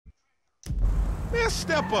Man,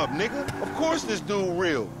 step up, nigga. Of course this dude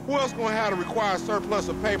real. Who else gonna have the required surplus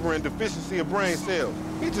of paper and deficiency of brain cells?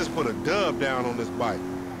 He just put a dub down on this bike.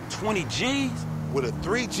 20 G's? With a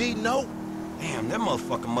 3G note? Damn, that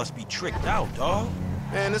motherfucker must be tricked out, dawg.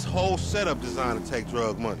 Man, this whole setup designed to take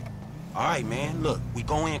drug money. All right, man, look, we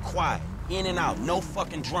go in quiet. In and out, no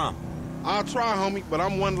fucking drama. I'll try, homie, but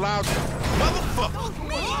I'm one loud...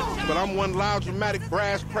 Motherfucker! But I'm one loud, dramatic,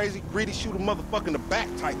 brass, crazy, greedy, shoot a motherfucker in the back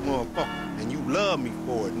type motherfucker. And you love me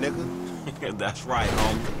for it, nigga. That's right,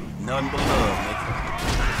 homie. Nothing but love, nigga.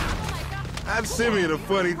 That Simeon a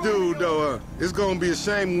funny dude, though. It's gonna be a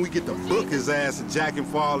shame when we get to book his ass and jack him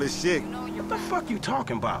for all this shit. What the fuck you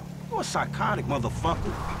talking about? You a psychotic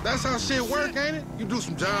motherfucker. That's how shit work, ain't it? You do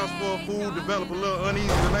some jobs for a fool, develop a little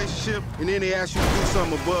uneasy relationship, and then they ask you to do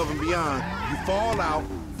something above and beyond. You fall out,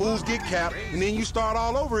 fools get capped, and then you start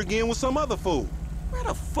all over again with some other fool. Where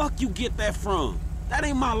the fuck you get that from? That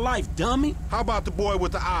ain't my life, dummy. How about the boy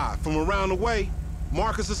with the eye from around the way?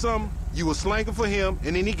 Marcus or something? You was slanking for him,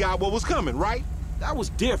 and then he got what was coming, right? That was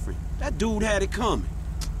different. That dude had it coming.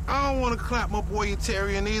 I don't want to clap my boy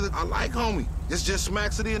Interior either. I like homie. It's just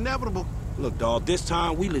smacks of the inevitable. Look, dawg, this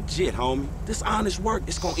time we legit, homie. This honest work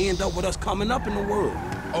is gonna end up with us coming up in the world.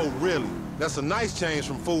 Oh, really? That's a nice change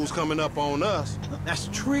from fools coming up on us. That's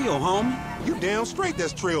trill, homie. You damn straight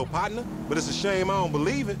that's trill, partner. But it's a shame I don't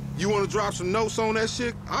believe it. You want to drop some notes on that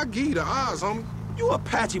shit? I'll give you the odds, homie. You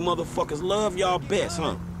Apache motherfuckers love y'all best,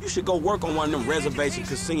 huh? You should go work on one of them reservation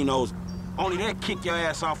casinos. Only they'll kick your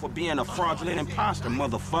ass off for being a fraudulent imposter,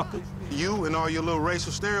 motherfucker. You and all your little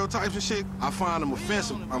racial stereotypes and shit, I find them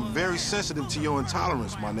offensive. I'm very sensitive to your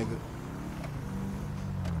intolerance, my nigga.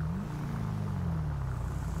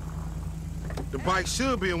 The bike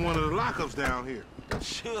should be in one of the lockups down here.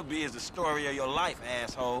 Should be is the story of your life,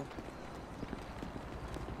 asshole.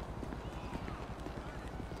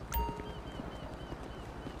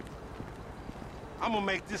 I'm gonna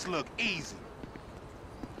make this look easy.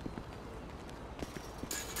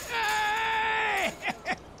 Hey!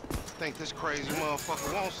 Think this crazy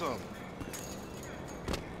motherfucker wants something.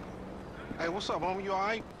 Hey, what's up, homie? You all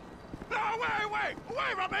right? No, wait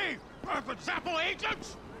from me! Perfect sample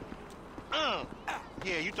agents!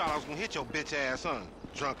 Yeah, you thought I was gonna hit your bitch ass, huh?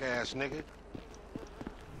 Drunk ass nigga.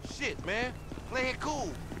 Shit, man. Play it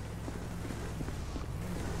cool.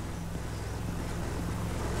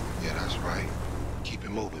 Yeah, that's right. Keep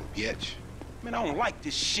it moving, bitch. Man, I don't like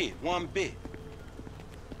this shit one bit.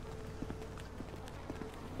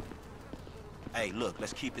 Hey, look,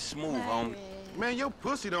 let's keep it smooth, homie. Man, your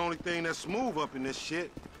pussy the only thing that's smooth up in this shit.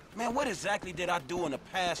 Man, what exactly did I do in a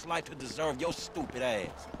past life to deserve your stupid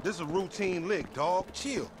ass? This is a routine lick, dog.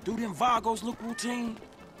 Chill. Do them Vagos look routine?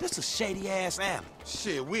 This a shady-ass alley.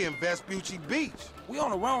 Shit, we in Vespucci Beach. We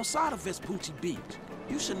on the wrong side of Vespucci Beach.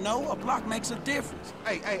 You should know a block makes a difference.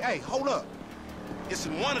 Hey, hold up. It's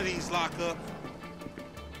in one of these lockups.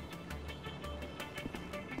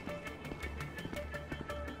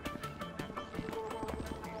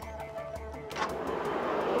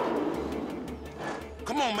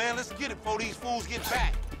 Come on, man, let's get it before these fools get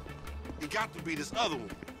back. It got to be this other one.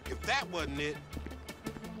 If that wasn't it...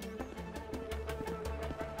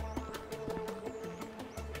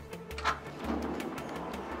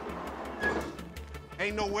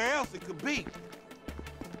 Ain't nowhere else it could be.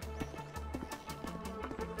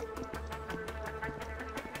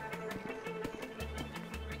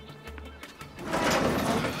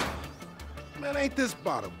 Man, ain't this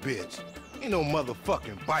about a bitch? Ain't no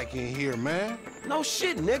motherfucking bike in here, man. No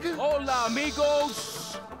shit, nigga. Hola,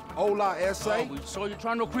 amigos. Hola, S.A. We saw you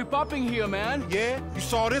trying to creep up in here, man. Yeah? You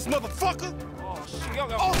saw this motherfucker? Oh, shit.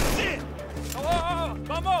 Oh, shit! Come on.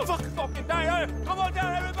 Fucking down. Come on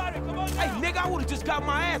down, everybody. Come on down. Hey, nigga, I would've just got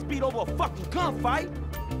my ass beat over a fucking gunfight.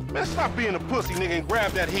 Man, stop being a pussy, nigga, and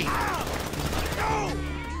grab that heat. No!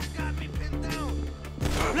 You got me pinned down.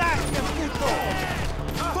 Blast them puto!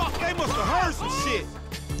 Fuck, they must have heard some shit.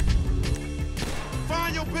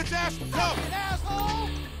 Find your bitch ass some cover. Asshole!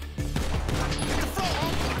 Get the front,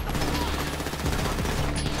 homie.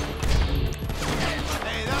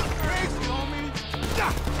 Hey, that's crazy, homie.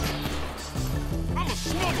 I'ma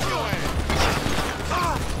smoke your ass.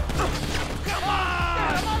 Come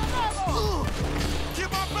on! Get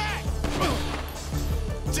my back!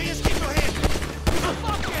 Just keep your head.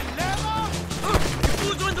 Fucking never!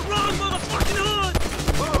 Who's in the wrong motherfucking hood?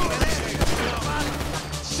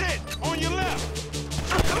 Shit, on your left.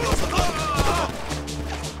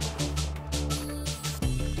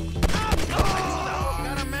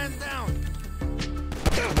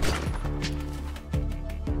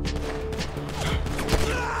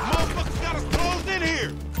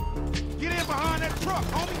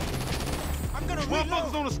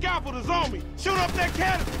 Motherfuckers on the scaffold is on me. Shoot up that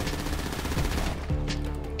cannon.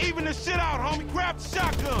 Even the shit out, homie. Grab the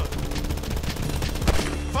shotgun.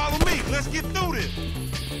 Follow me. Let's get through this.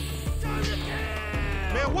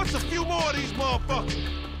 Man, what's a few more of these motherfuckers?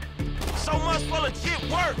 So much for legit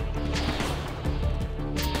work.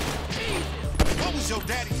 What was your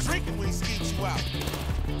daddy drinking when he skeet you out?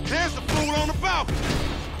 There's the fool on the balcony.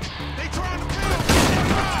 They trying to build.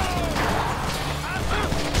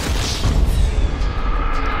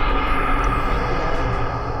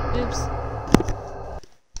 Oops.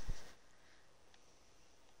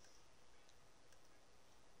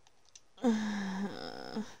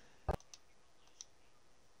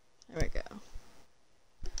 There we go.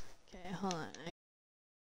 Okay, hold on.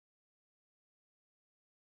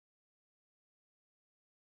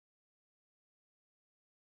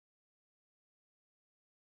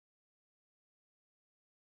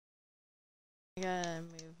 I gotta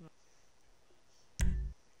move my...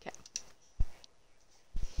 Okay.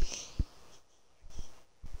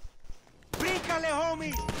 Bríncale,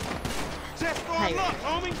 homie. Just for Hey. luck,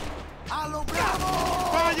 homie.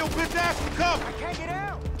 Find your bitch ass to cover. I can't get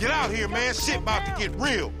out. Get out here, man. Shit about to get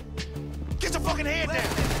real. Get your fucking head down.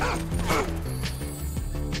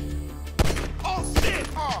 Oh, shit.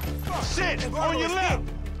 Oh, shit. On your left.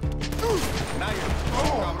 Now you're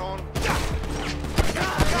on him.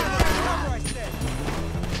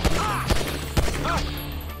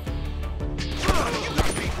 You got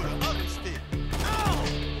beat with an oven stick.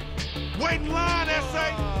 Wait in line, S.A.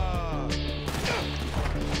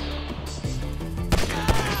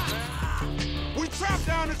 We trapped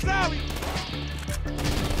down this alley.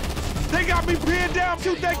 They got me pinned down.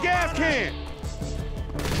 Shoot that gas can.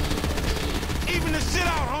 Even the shit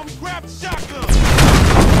out, homie. Grab the shotgun.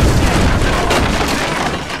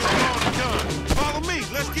 Follow me.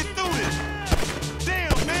 Let's get through this.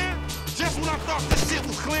 Damn, man. Just when I thought this shit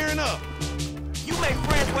was clearing up. You make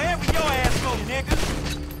friends wherever your ass go, nigga.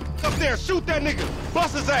 Up there, shoot that nigga.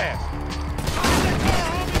 Bust his ass.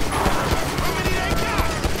 How many they got?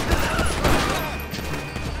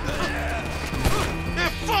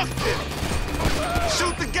 Man, fuck this.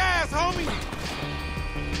 Shoot the gas, homie.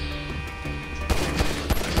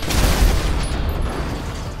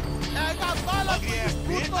 Ugly ass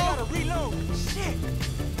bitch. I gotta reload. Shit.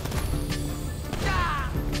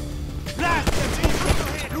 Blast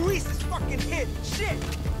him, Luis is fucking hit. Shit.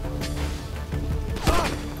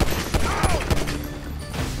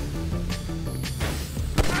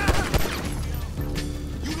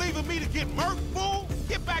 You leaving me to get murked, fool?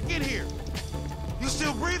 Get back in here. You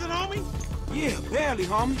still breathing, homie? Yeah, barely,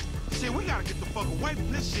 homie. Shit, we gotta get the fuck away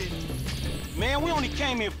from this shit. Man, we only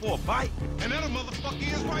came here for a bite. And that motherfucker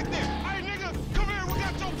is right there. Hey, nigga, come here. We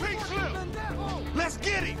got your pink slip. Let's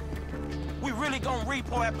get him. We really gonna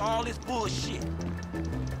repo after all this bullshit.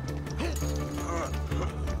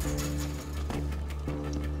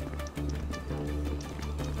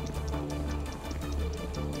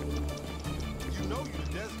 You know you the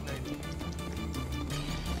designated.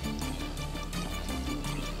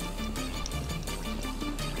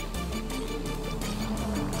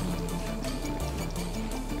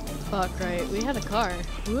 Fuck, right. We had a car.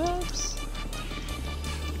 Whoops.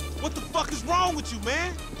 What the fuck is wrong with you,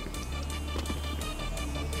 man?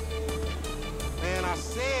 Man, I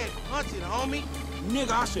said punch it, homie.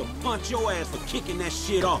 Nigga, I should punch your ass for kicking that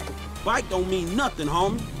shit off. Bite don't mean nothing,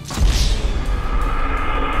 homie.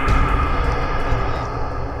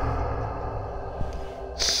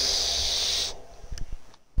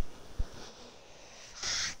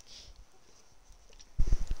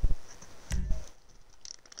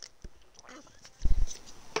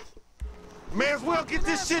 May as well get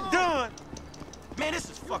this shit done. Man, this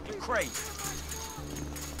is fucking crazy.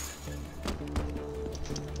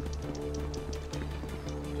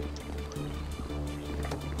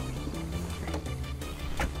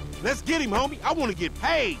 Let's get him, homie. I want to get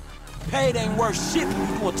paid. Paid ain't worth shit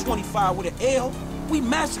when you doing 25 with an L. We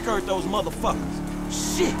massacred those motherfuckers.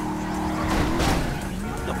 Shit.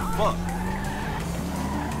 What the fuck?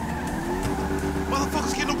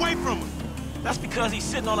 Motherfuckers getting away from us. That's because he's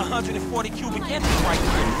sitting on 140 cubic inches right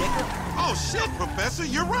there, nigga. Oh, shit, Professor.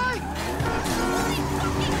 You're right.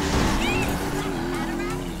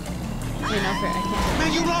 Wait, no, fair. I can't.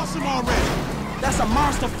 Man, you lost him already. That's a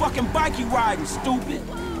monster fucking bike you riding, stupid.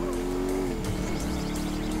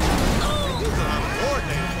 He's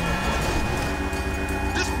uncoordinated.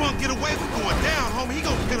 This punk get away with going down, homie. He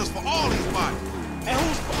gonna pin us for all these bodies. And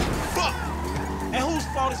whose Fuck. And whose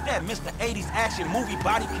fault is that, Mr. 80s action movie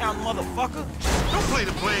body count motherfucker? Don't play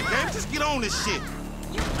the blame game. Just get on this shit.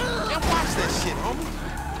 And watch that shit, homie.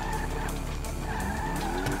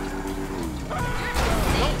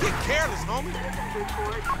 homie.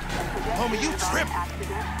 Homie, you tripping.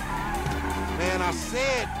 Man, I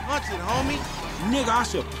said punch it, homie. Nigga, I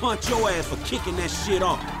should punch your ass for kicking that shit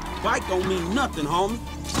off. Bite don't mean nothing, homie.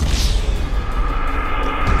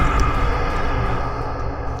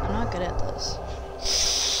 I'm not good at this.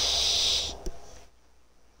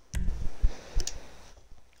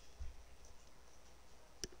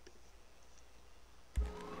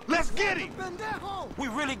 Let's get him. We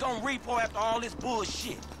really gonna repo after all this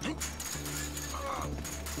bullshit.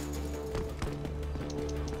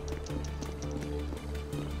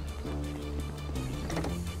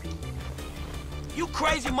 You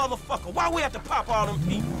crazy motherfucker. Why we have to pop all them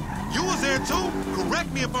people? You was there too.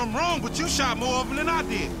 Correct me if I'm wrong, but you shot more of them than I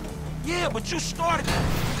did. Yeah, but you started...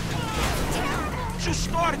 You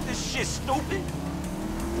started this shit, stupid.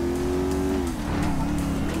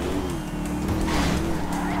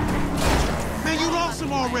 Man, you lost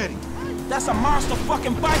him already. That's a monster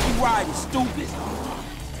fucking bike you riding, stupid.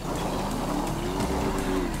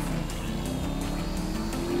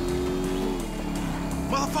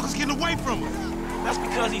 Motherfucker's getting away from us. That's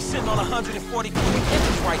because he's sitting on 140 cubic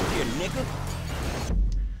inches right there, nigga.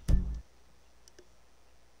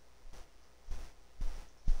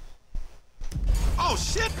 Oh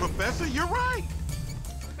shit, Professor, you're right.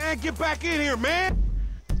 Man, get back in here, man.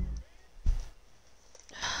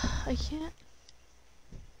 I can't.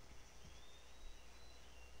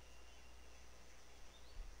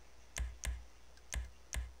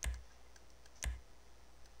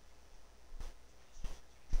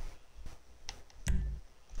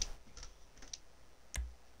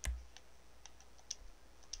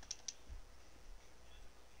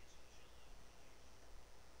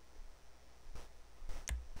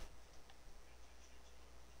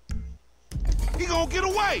 He gonna get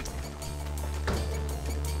away.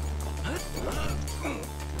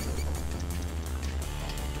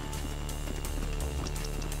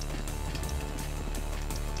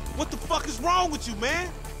 What the fuck is wrong with you, man?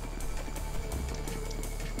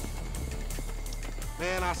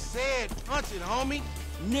 Man, I said punch it, homie.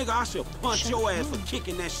 Nigga, I should punch your ass for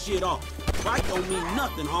kicking that shit off. Bite don't mean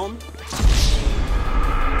nothing, homie.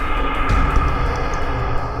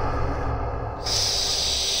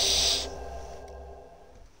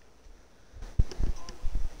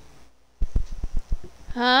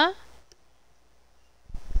 Huh?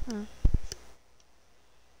 You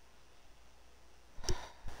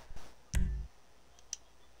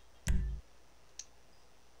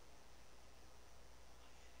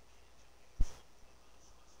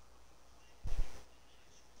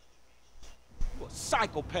a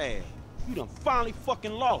psychopath. You done finally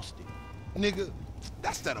fucking lost it. Nigga,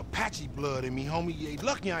 that's that Apache blood in me, homie. You ain't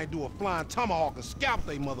lucky I ain't do a flying tomahawk and scalp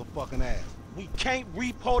they motherfucking ass. We can't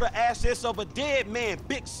repo the assets of a dead man,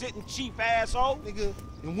 big sitting chief asshole. Nigga,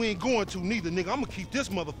 and we ain't going to neither, nigga. I'm gonna keep this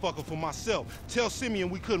motherfucker for myself. Tell Simeon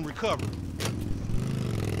we couldn't recover.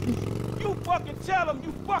 You fucking tell him,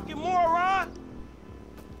 you fucking moron.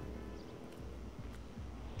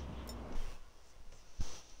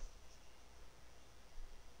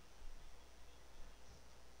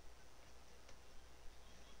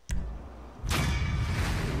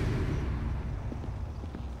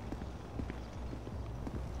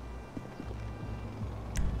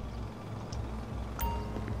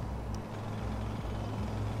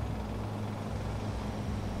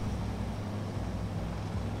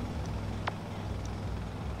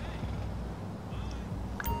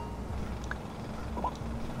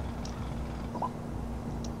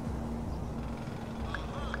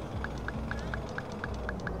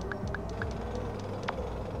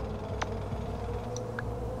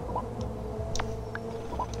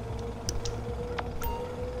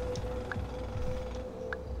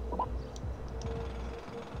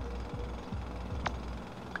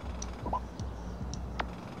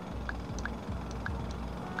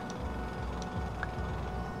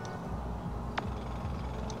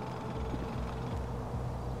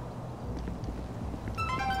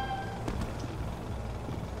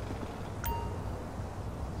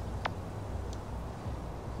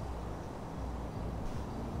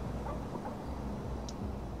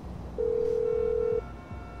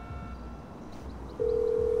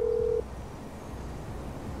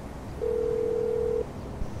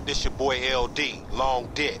 This your boy LD, Long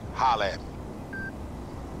Dick. Holla at me.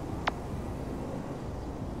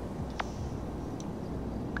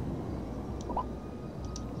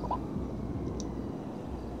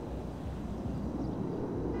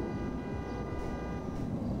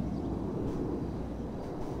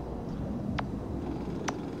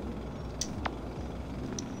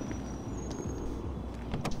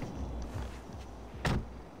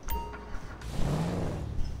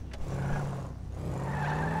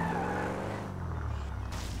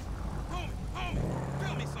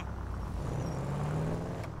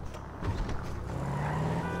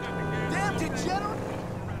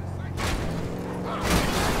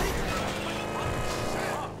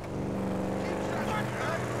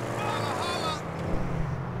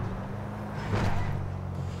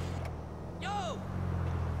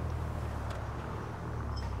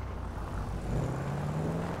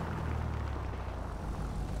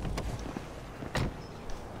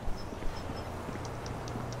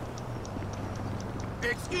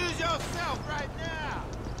 Excuse yourself right now.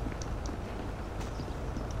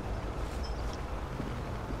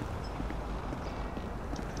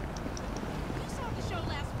 You saw the show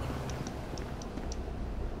last week.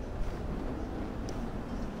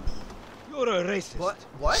 You're a racist. What?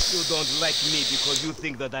 You don't like me because you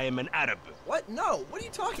think that I am an Arab. What? No. What are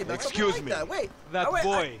you talking about? Excuse Something me. like that. Wait. That Oh, wait,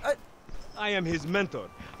 boy. I am his mentor.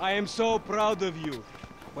 I am so proud of you.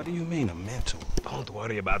 What do you mean, a mentor? Don't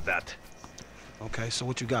worry about that. Okay, so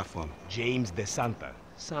what you got for me? James DeSanta.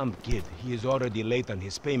 Some kid. He is already late on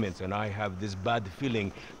his payments, and I have this bad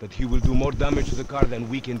feeling that he will do more damage to the car than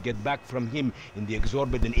we can get back from him in the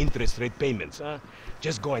exorbitant interest rate payments, huh?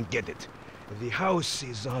 Just go and get it. The house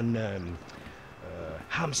is on,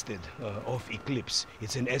 Hampstead, off Eclipse.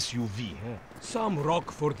 It's an SUV, huh? Some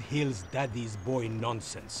Rockford Hills daddy's boy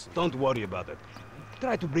nonsense. Don't worry about it.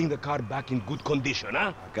 Try to bring the car back in good condition,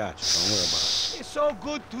 huh? I got you. Don't worry about it. It's so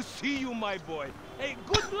good to see you, my boy. Hey,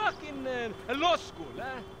 good luck in law school,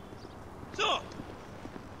 huh? So,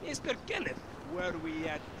 Mr. Kenneth, where we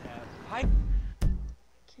at? High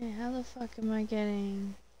Okay, how the fuck am I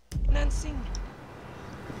getting... financing?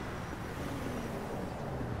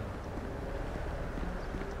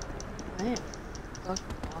 I am fucking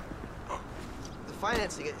off. The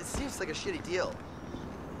financing, it seems like a shitty deal.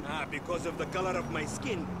 Ah, because of the color of my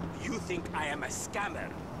skin, you think I am a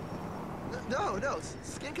scammer. No.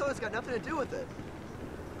 Skin color's got nothing to do with it.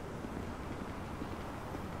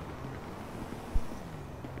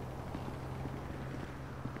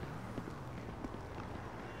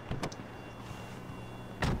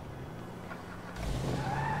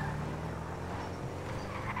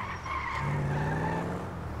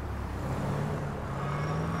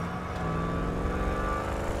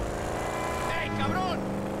 Hey, cabrón!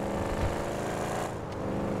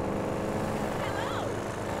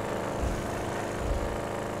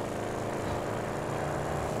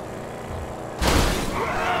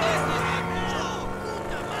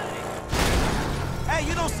 Hey,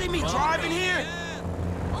 you don't see me driving here?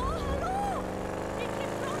 Oh, hello! He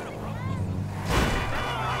keeps running.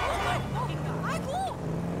 Oh my fucking god! I go!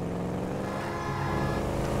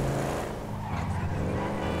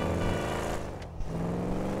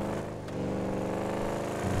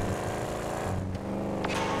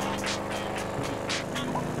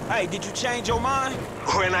 Hey, did you change your mind?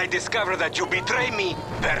 When I discover that you betray me,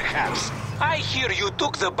 perhaps. I hear you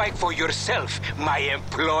took the bike for yourself, my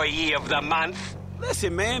employee of the month.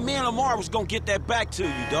 Listen, man, me and Lamar was gonna get that back to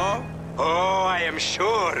you, dawg. Oh, I am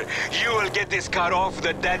sure. You will get this car off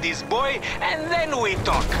the daddy's boy, and then we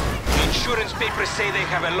talk. Insurance papers say they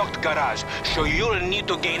have a locked garage, so you'll need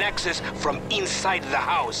to gain access from inside the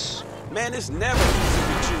house. Man, it's never easy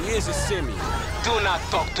with you, is it, Simeon? Do not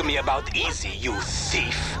talk to me about easy, you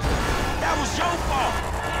thief. That was your fault!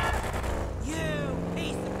 You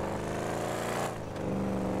piece of...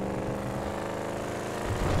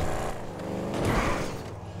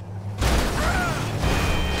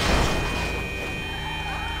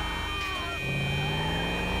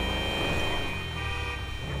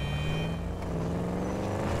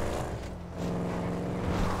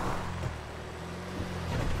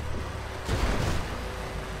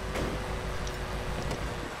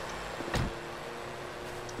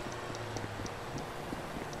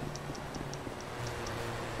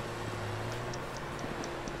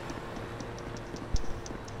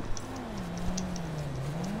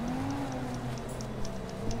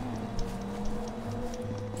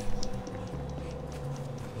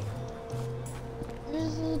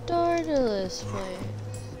 Where's the door to this place?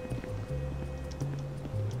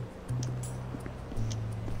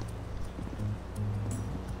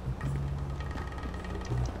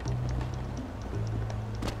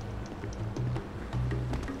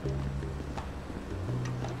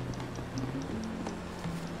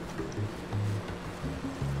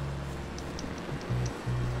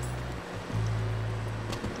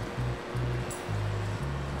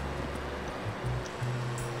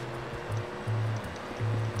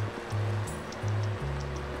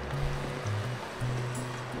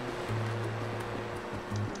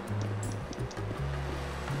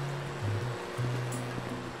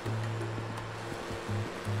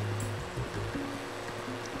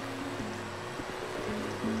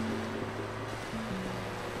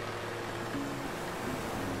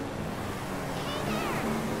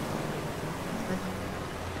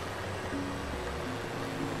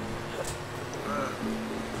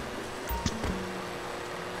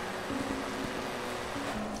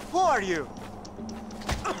 Who are you?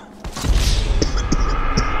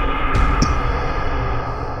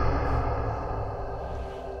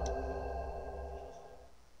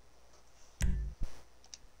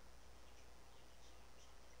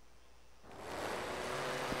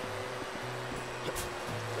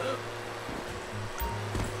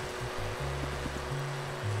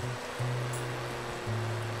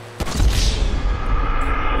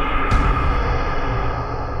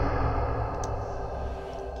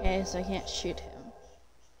 Okay, so I can't shoot him.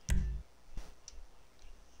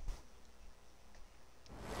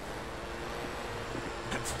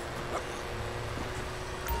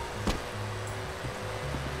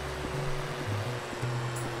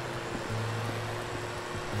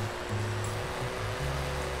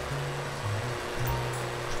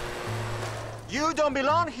 You don't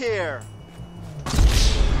belong here!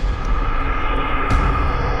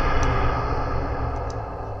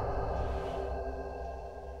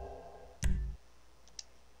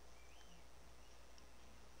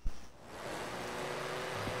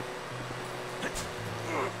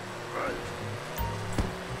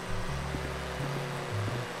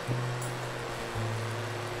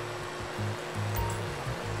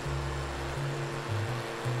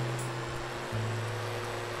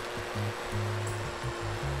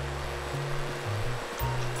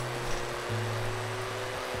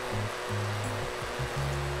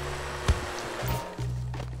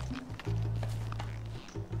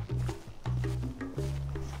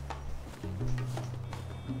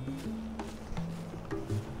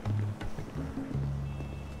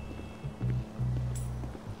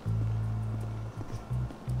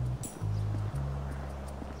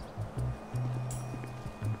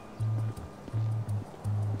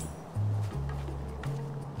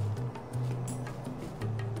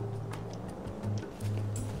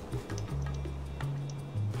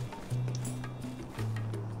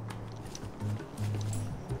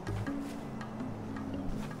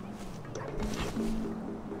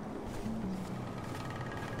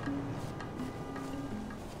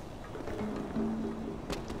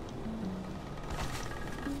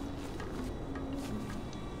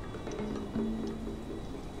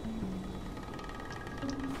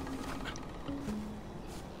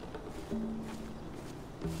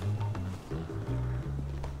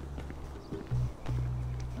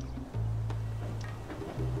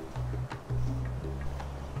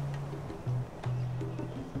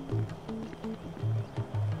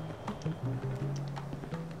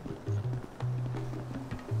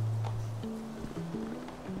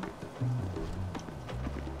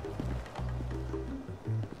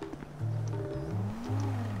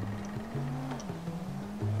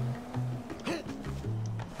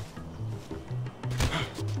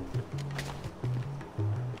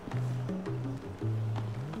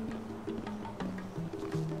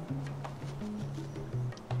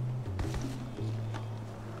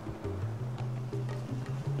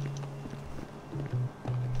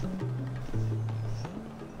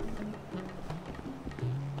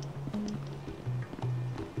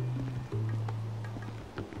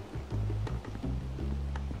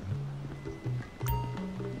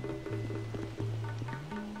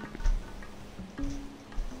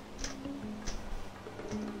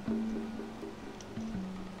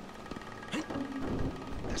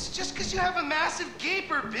 It's just because you have a massive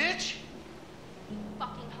gaper, bitch!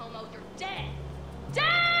 Fucking homo, you're dead!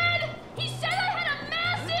 Dead! He said I had a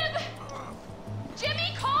massive...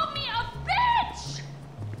 Jimmy called me a bitch!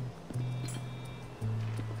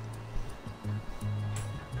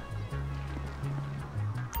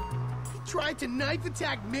 He tried to knife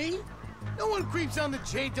attack me? No one creeps on the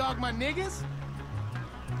J-Dog, my niggas!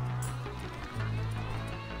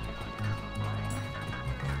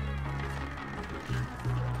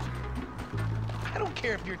 I don't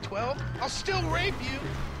care if you're 12. I'll still rape you.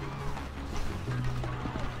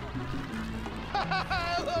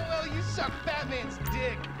 LOL, you suck Batman's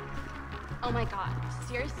dick. Oh my god,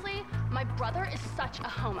 seriously? My brother is such a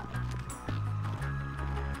homo.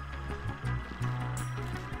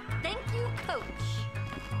 Thank you, coach.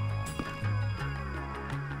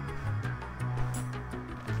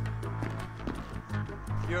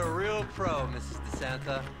 You're a real pro, Mrs.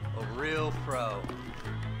 DeSanta. A real pro.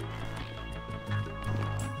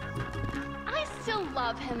 I still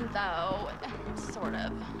love him, though. Sort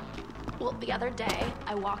of. Well, the other day,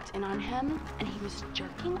 I walked in on him, and he was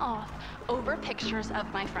jerking off over pictures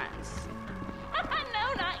of my friends.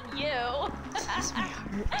 No, not you.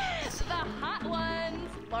 The hot ones,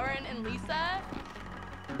 Lauren and Lisa.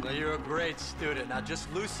 Well, you're a great student. Now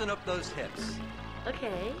just loosen up those hips.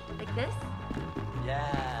 Okay, like this?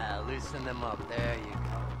 Yeah, loosen them up. There you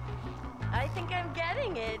go. I think I'm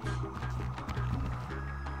getting it.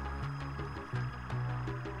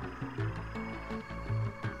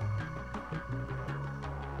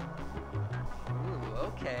 Ooh,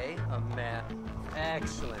 okay, a man.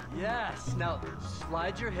 Excellent. Yes. Now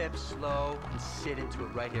slide your hips slow and sit into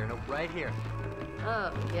it right here. No, right here.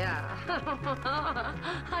 Oh, yeah.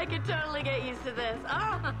 I could totally get used to this.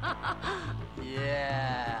 Oh.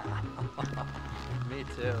 Yeah. Me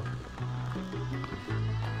too.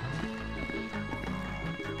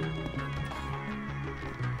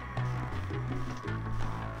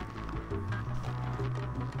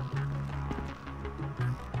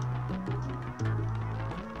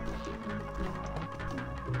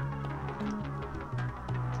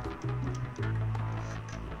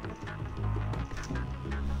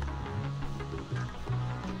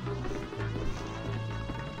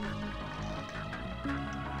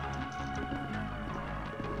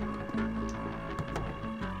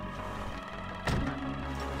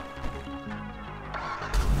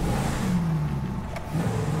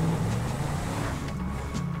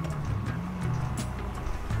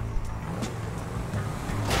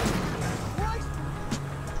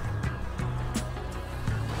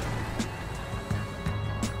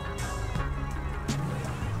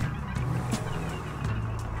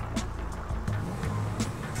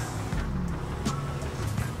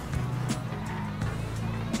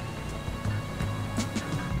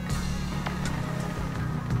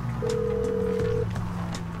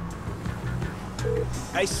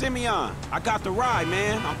 Hey, Simeon, I got the ride,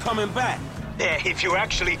 man. I'm coming back. If you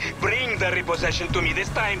actually bring the repossession to me this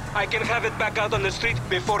time, I can have it back out on the street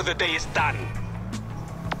before the day is done.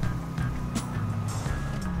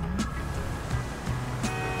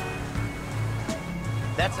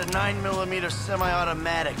 That's a 9mm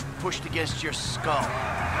semi-automatic pushed against your skull.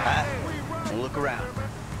 Don't look around.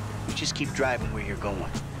 You just keep driving where you're going.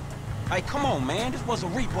 Hey, come on, man. This was a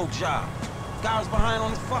repo job. Guy was behind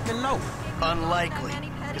on his fucking note. Unlikely,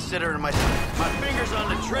 considering my finger's on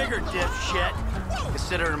the trigger, dipshit.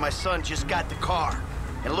 Considering my son just got the car.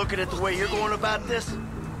 And looking at the way you're going about this,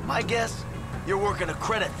 my guess, you're working a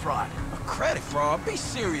credit fraud. A credit fraud? Be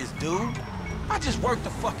serious, dude. I just worked the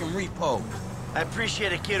fucking repo. I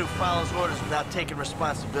appreciate a kid who follows orders without taking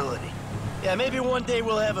responsibility. Yeah, maybe one day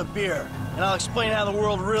we'll have a beer, and I'll explain how the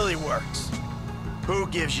world really works. Who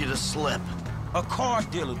gives you the slip? A car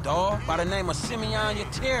dealer, dawg, by the name of Simeon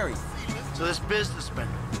Yeteri. So this businessman,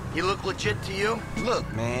 he look legit to you? Look,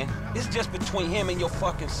 man, it's just between him and your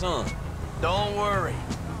fucking son. Don't worry.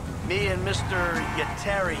 Me and Mr.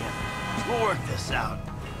 Yetarian, we'll work this out.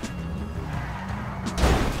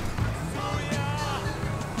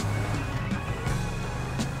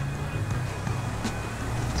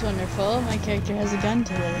 It's wonderful. My character has a gun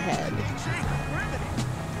to their head.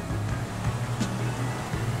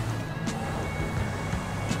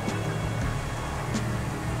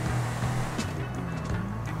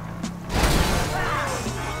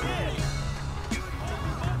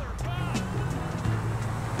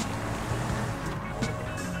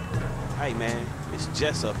 Hey, man, it's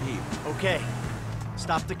Jess up here. Okay,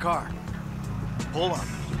 stop the car. Pull up.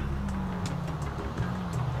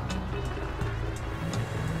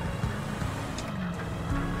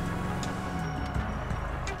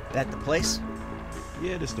 That the place?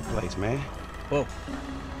 Yeah, this the place, man. Whoa.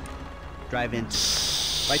 Drive in.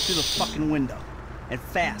 Right through the fucking window. And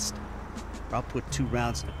fast. Or I'll put 2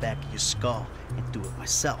 rounds in the back of your skull and do it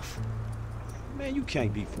myself. Man, you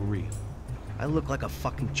can't be for real. I look like a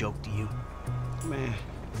fucking joke to you. Man,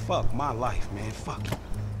 fuck my life, man. Fuck it.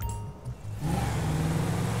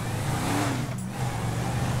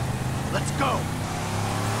 Let's go!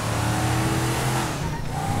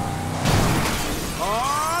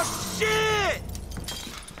 Oh, shit!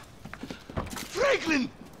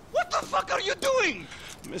 Franklin! What the fuck are you doing?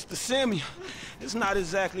 Mr. Simeon, it's not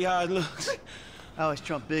exactly how it looks. I always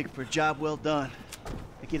trump big for a job well done.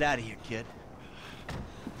 Now get out of here, kid.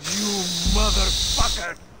 You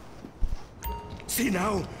motherfucker! See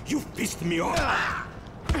now, you've pissed me off.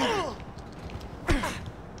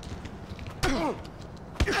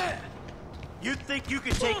 You think you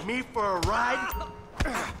can take me for a ride?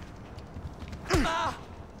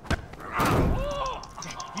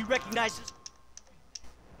 You recognize this?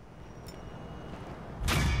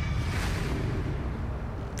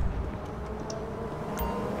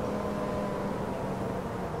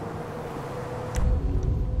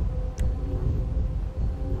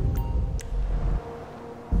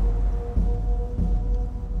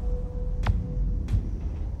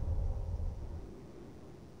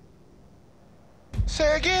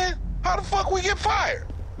 Say again? How the fuck we get fired?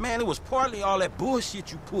 Man, it was partly all that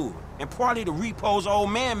bullshit you pulled, and partly the repo's old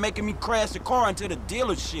man making me crash the car into the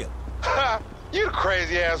dealership. Ha! You the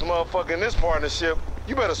crazy-ass motherfucker in this partnership.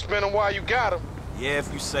 You better spin him while you got him. Yeah,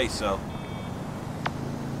 if you say so.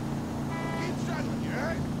 Keep settling, you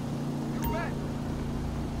heard? You bet.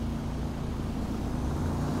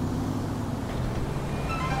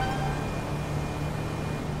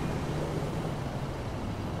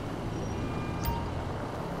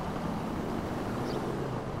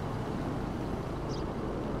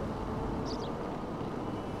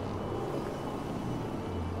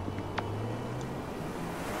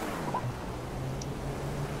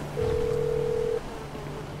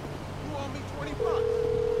 You owe me $20.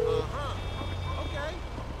 Uh-huh. Okay.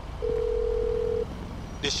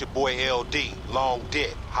 This your boy LD, Long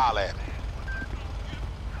Dick. Holla at me.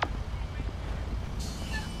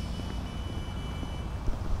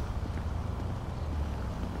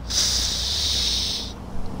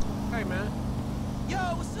 Hey, man. Yo,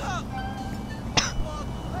 what's up?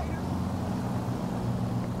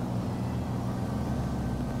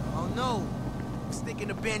 Oh no, I'm sticking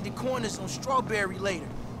abandoned corners on Strawberry later.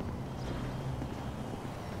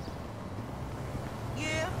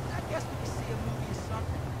 Yeah, I guess we can see a movie or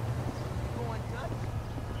something. Going Dutch.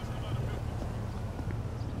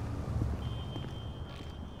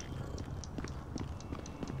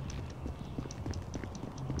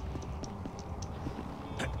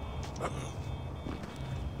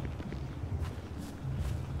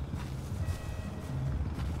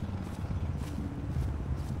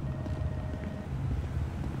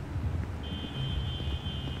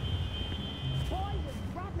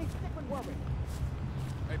 coming.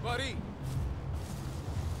 Hey, buddy.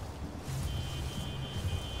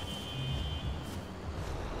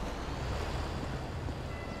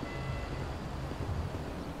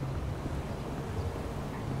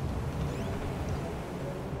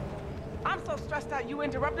 I'm so stressed out you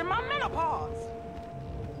interrupted my menopause.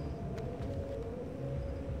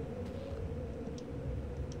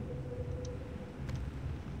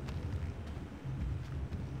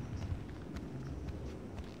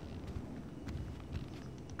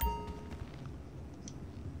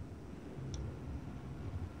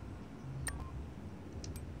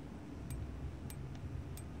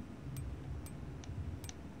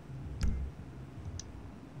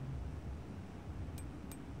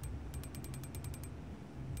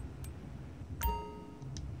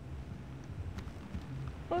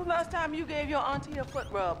 When was the last time you gave your auntie a foot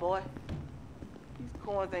rub, boy? These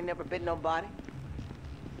corns ain't never bit nobody.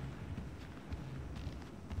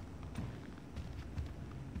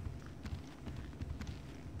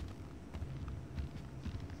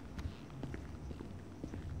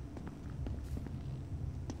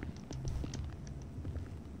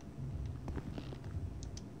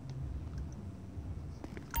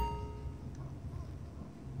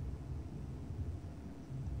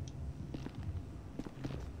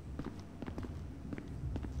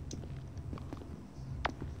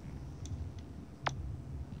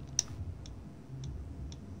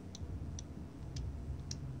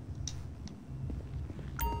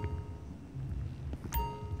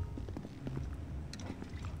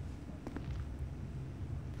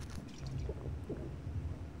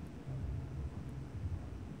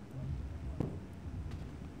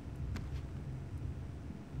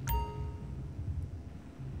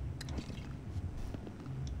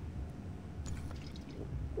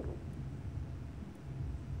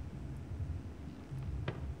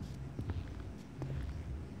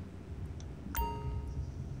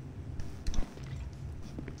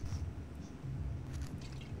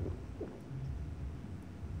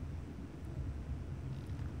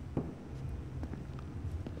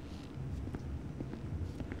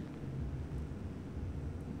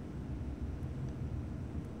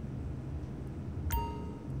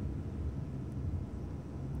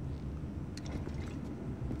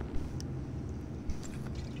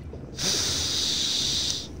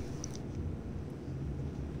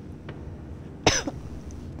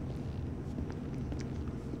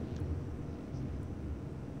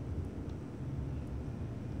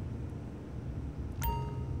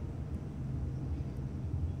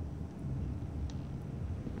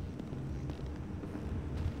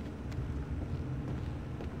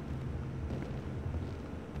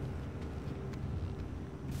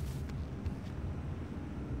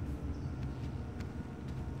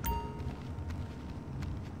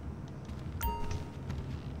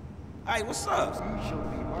 Hey, what's up? You shall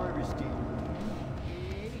be harvested.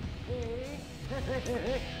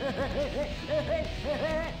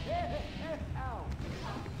 Ow.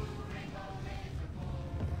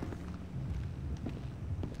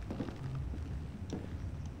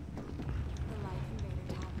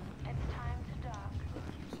 It's time to dock.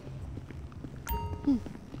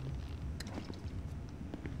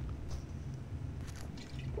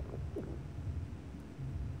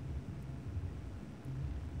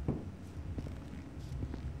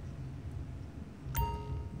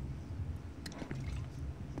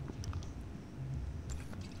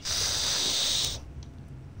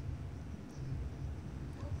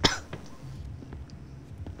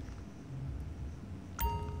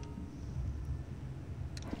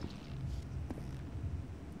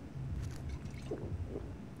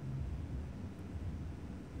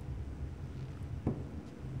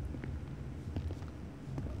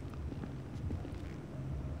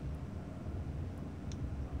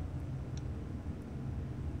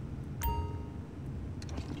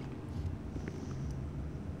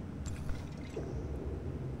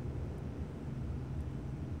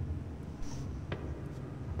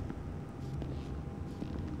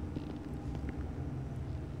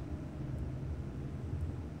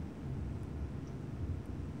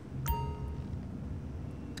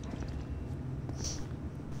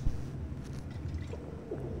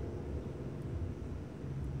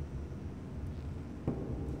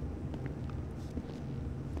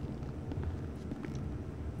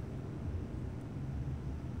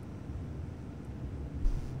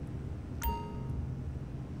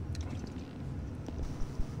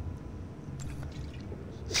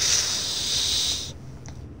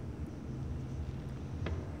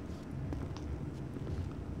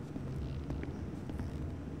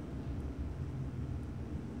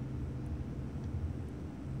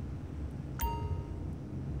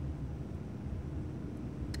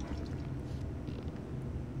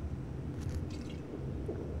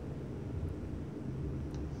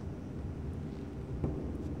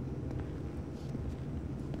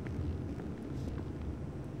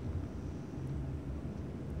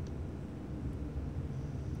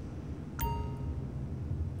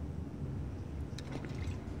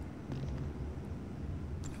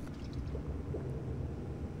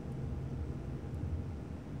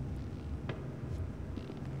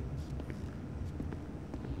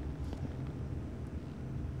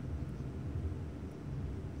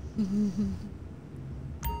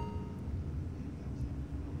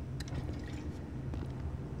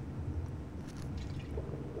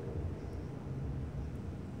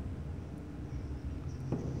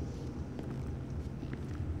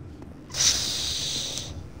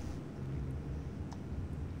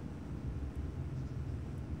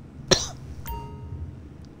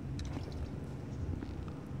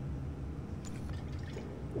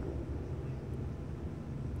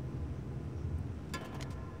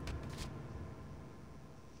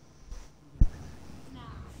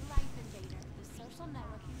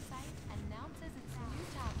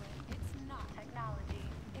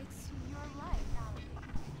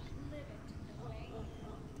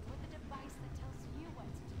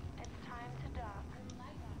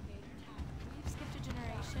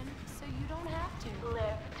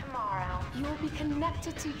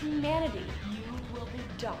 Connected to humanity. You will be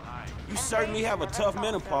done. You certainly have a tough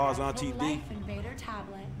menopause, Auntie D. Life Invader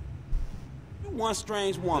tablet. You one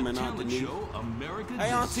strange woman, Auntie D. Hey,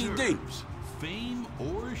 Auntie D. Fame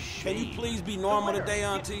or shame. Can you please be normal today,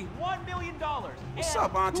 Auntie? $1 million. What's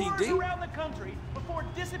up, Auntie D? Around the country before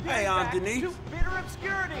disappearing hey, Aunt back Denise. to bitter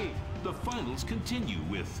obscurity. The finals continue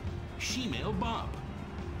with Shemale Bob.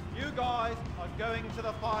 You guys are going to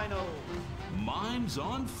the finals. Mimes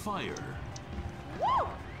on Fire. Woo!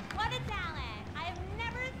 What a talent! I've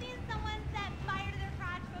never seen someone set fire to their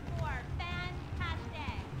crotch before.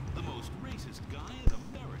 Fantastic! The most racist guy in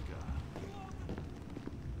America.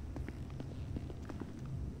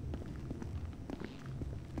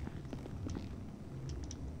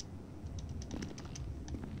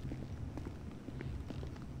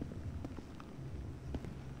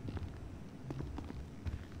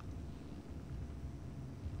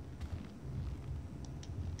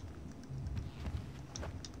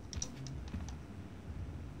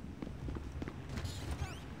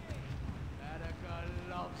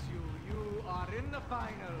 In the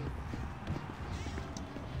final.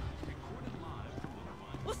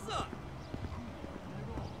 What's up?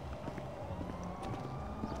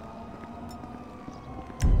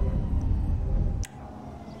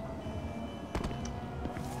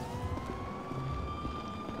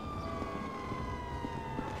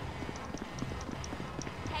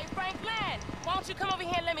 Hey, Franklin, why don't you come over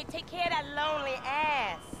here and let me take care of that lonely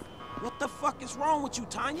ass? What the fuck is wrong with you,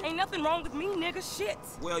 Tanya? Ain't nothing wrong with me, nigga. Shit.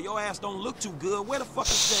 Well, your ass don't look too good. Where the fuck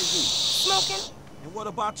is JB? Smoking. And what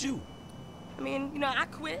about you? I mean, you know, I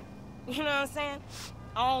quit. You know what I'm saying?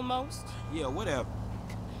 Almost. Yeah, whatever.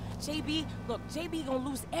 JB, look, JB gonna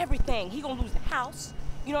lose everything. He gonna lose the house.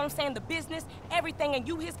 You know what I'm saying? The business, everything. And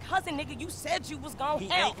you his cousin, nigga. You said you was gonna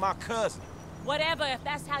help. He ain't my cousin. Whatever, if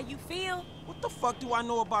that's how you feel. What the fuck do I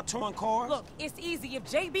know about towing cars? Look, it's easy. If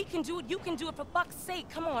JB can do it, you can do it, for fuck's sake.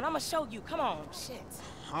 Come on, I'ma show you. Come on. Shit.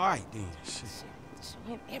 All right, then. Shit.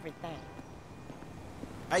 Show him everything.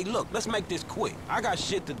 Hey, look, let's make this quick. I got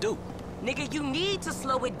shit to do. Nigga, you need to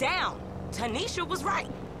slow it down. Tanisha was right.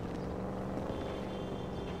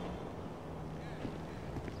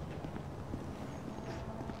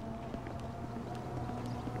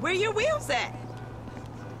 Where your wheels at?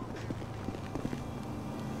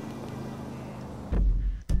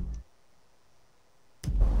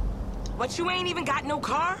 But you ain't even got no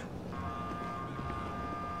car?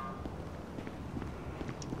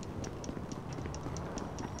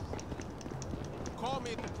 Call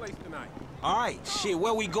me at the place tonight. All right, shit,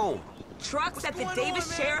 where we going? Trucks at the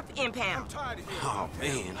Davis Sheriff Impound. Oh,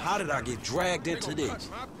 man, how did I get dragged into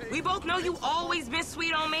this? We both know you always been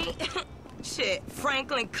sweet on me. Shit,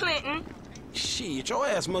 Franklin Clinton. Shit, your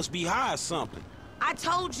ass must be high or something. I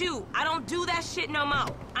told you, I don't do that shit no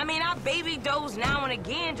more. I mean, I baby doze now and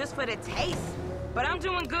again just for the taste. But I'm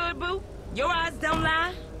doing good, boo. Your eyes don't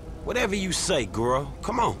lie. Whatever you say, girl.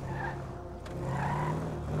 Come on.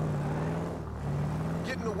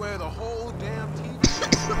 Getting to wear the whole damn TV.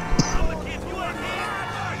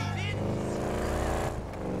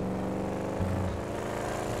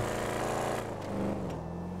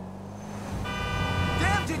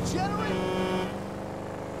 Damn degenerate!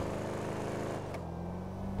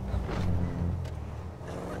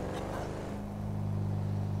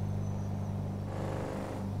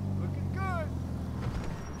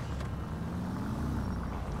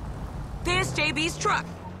 There's JB's truck.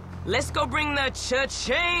 Let's go bring the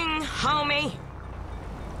cha-ching, homie.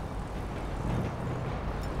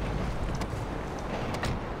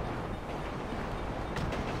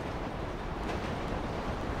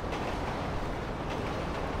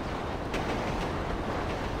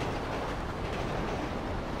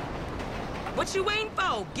 What you waiting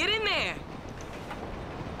for? Get in there.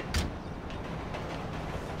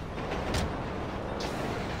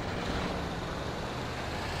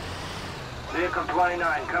 Vehicle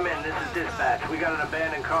 29, come in. This is dispatch. We got an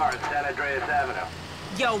abandoned car at San Andreas Avenue.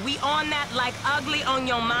 Yo, we on that like ugly on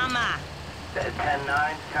your mama.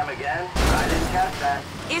 10-9, come again? I didn't catch that.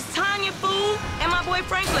 It's Tanya, fool, and my boy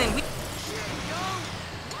Franklin.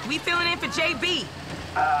 We filling in for JB.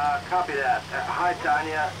 Copy that. Hi,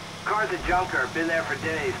 Tanya. Car's a junker. Been there for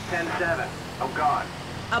days. 10-7. I'm gone.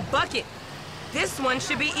 A bucket. This one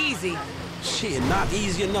should be easy. Shit, not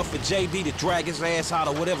easy enough for JB to drag his ass out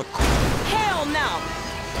of whatever Hell no!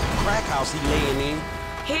 crack house he laying in.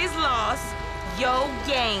 His loss, your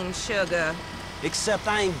gain, sugar. Except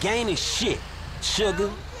I ain't gaining shit, sugar.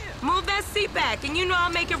 Move that seat back, and you know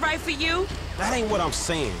I'll make it right for you. That ain't what I'm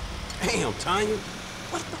saying. Damn, Tanya,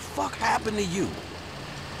 what the fuck happened to you?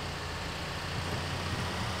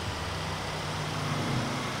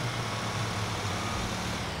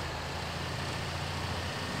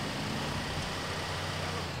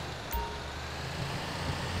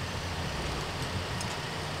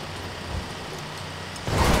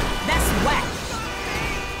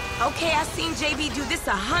 Okay, I've seen JB do this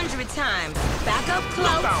 100 times. Back up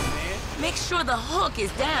close. Make sure the hook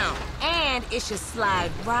is down. And it should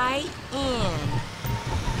slide right in.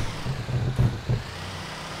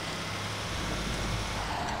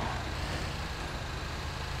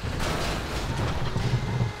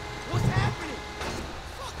 What's happening?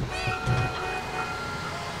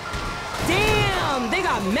 Damn, they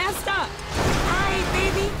got messed up. All right,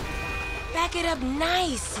 baby. Back it up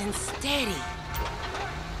nice and steady.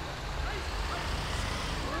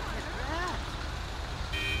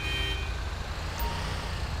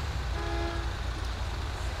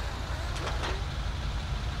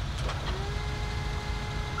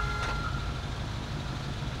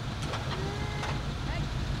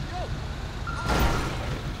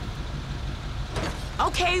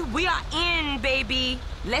 Okay, we are in, baby.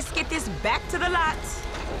 Let's get this back to the lot.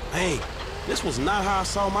 Hey, this was not how I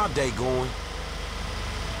saw my day going.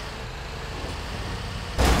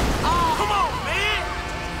 Oh, come on, man!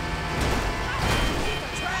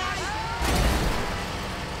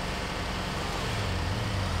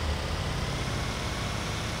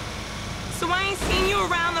 So I ain't seen you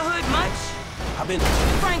around the hood much?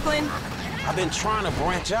 Franklin. I've been trying to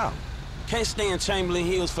branch out. Can't stay in Chamberlain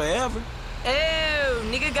Hills forever. Oh,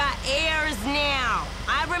 nigga got airs now.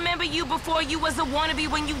 I remember you before you was a wannabe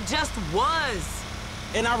when you just was.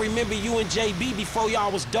 And I remember you and JB before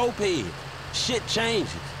y'all was dopehead. Shit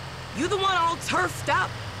changes. You the one all turfed up.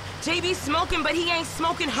 JB smoking, but he ain't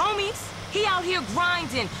smoking homies. He out here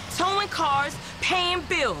grinding, towing cars, paying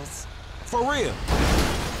bills. For real.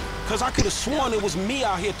 Cause I could've sworn it was me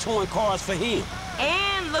out here towing cars for him.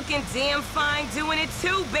 And looking damn fine doing it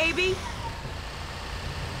too, baby.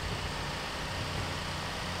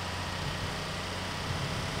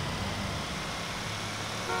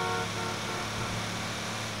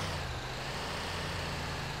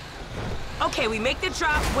 Okay, we make the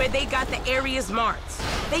drop where they got the areas marked.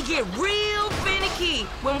 They get real finicky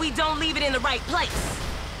when we don't leave it in the right place.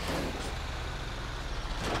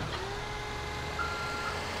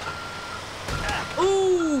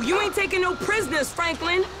 Ooh, you ain't taking no prisoners,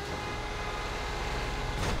 Franklin.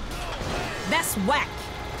 That's whack.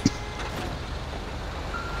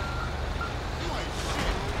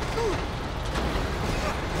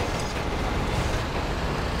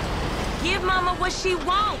 Give Mama what she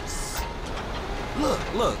wants.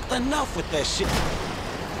 Look, enough with that shit.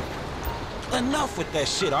 Enough with that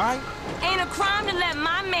shit, all right? Ain't a crime to let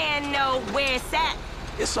my man know where it's at.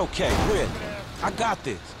 It's okay, really. I got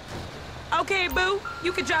this. Okay, boo.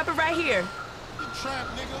 You can drop it right here. You trap,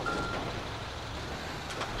 nigga.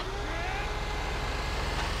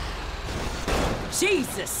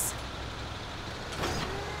 Jesus.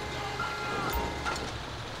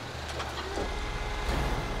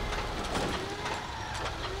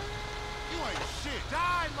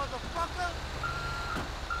 Die, motherfucker!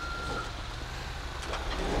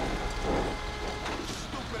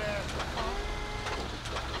 Stupid ass punk.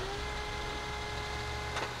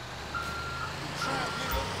 Trap,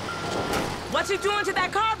 nigga. What you doing to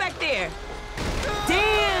that car back there?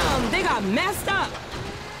 Damn, they got messed up.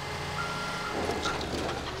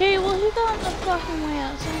 Okay, well, he got in the fucking way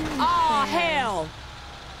out. Oh, hell.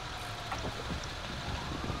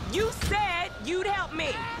 You said you'd help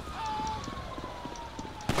me.